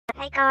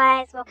Hey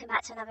guys, welcome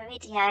back to another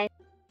video.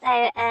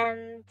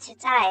 So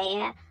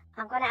today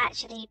I'm going to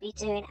actually be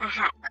doing a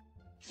hack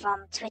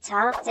from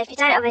Twitter. So if you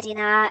don't already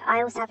know,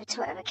 I also have a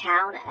Twitter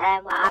account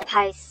where I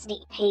post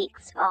sneak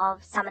peeks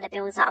of some of the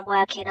builds that I'm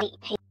working on.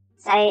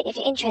 So if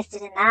you're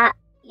interested in that,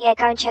 yeah,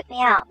 go and check me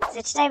out.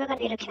 So today we're going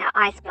to be looking at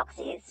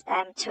iceeblox's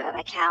Twitter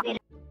account.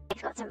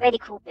 He's got some really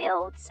cool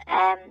builds.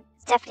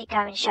 Definitely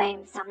go and show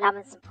him some love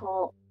and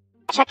support.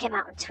 Check him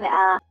out on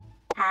Twitter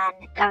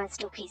and go and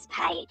stalk his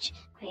page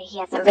where he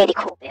has some really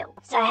cool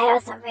builds. So here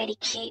are some really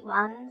cute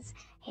ones.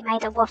 He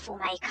made a waffle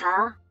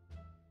maker.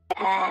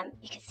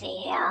 You can see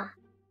here.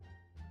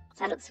 So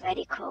that looks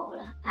really cool.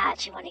 I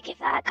actually want to give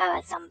that a go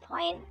at some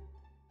point.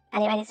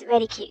 And he made this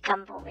really cute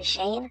gumball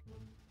machine.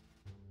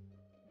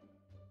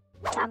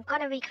 So I'm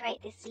going to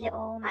recreate this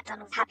little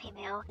McDonald's Happy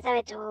Meal. It's so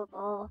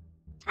adorable.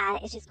 And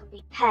it's just going to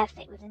be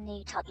perfect with the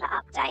new toddler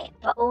update.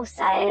 But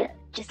also,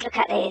 just look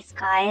at this,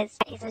 guys.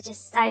 These are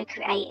just so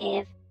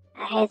creative.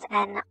 And here's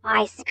an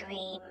ice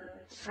cream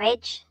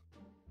fridge.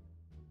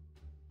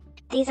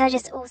 These are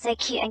just also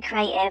cute and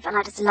creative, and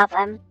I just love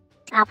them.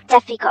 I've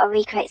definitely got to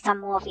recreate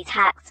some more of these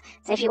hacks.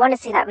 So if you want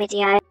to see that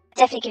video,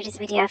 definitely give this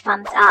video a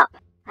thumbs up,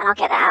 and I'll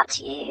get that out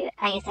to you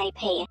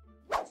ASAP.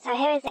 So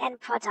here is the end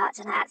product,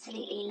 and I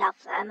absolutely love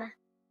them.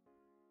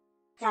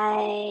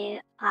 So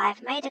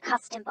I've made a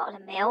custom bottle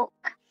of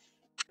milk.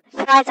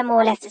 The fries are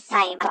more or less the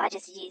same, but I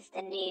just used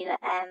the new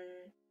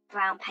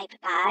brown paper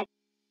bag.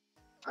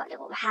 Got a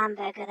little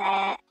hamburger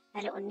there, a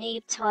little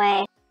noob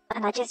toy,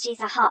 and I just use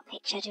a heart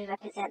picture to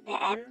represent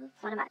the M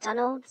for the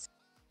McDonald's.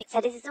 So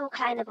this is all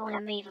clonable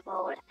and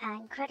movable,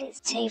 and credits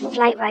to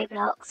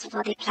floatroblox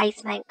for the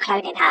placemat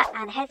cloning hack.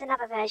 And here's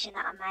another version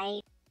that I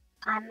made.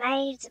 I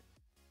made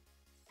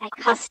a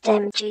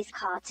custom juice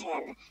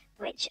carton,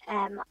 which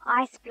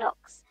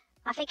iceeblox,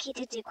 I think he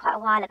did do quite a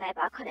while ago,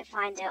 but I couldn't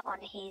find it on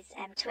his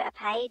Twitter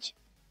page.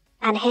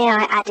 And here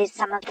I added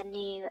some of the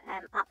new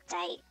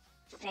update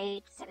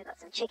food. So we've got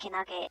some chicken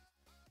nugget,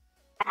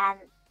 and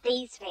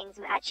these things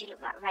will actually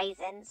look like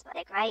raisins, but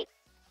they're great.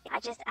 I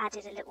just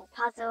added a little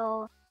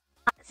puzzle.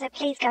 So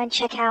please go and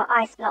check out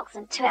iceeblox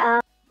on Twitter.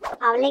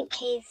 I'll link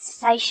his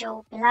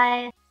social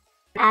below,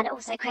 and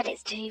also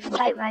credits to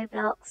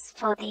floatroblox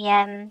for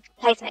the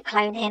placement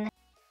cloning.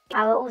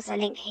 I will also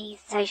link his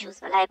socials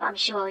below, but I'm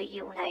sure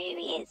you all know who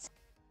he is.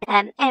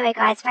 Anyway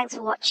guys, thanks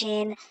for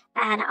watching,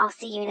 and I'll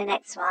see you in the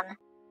next one.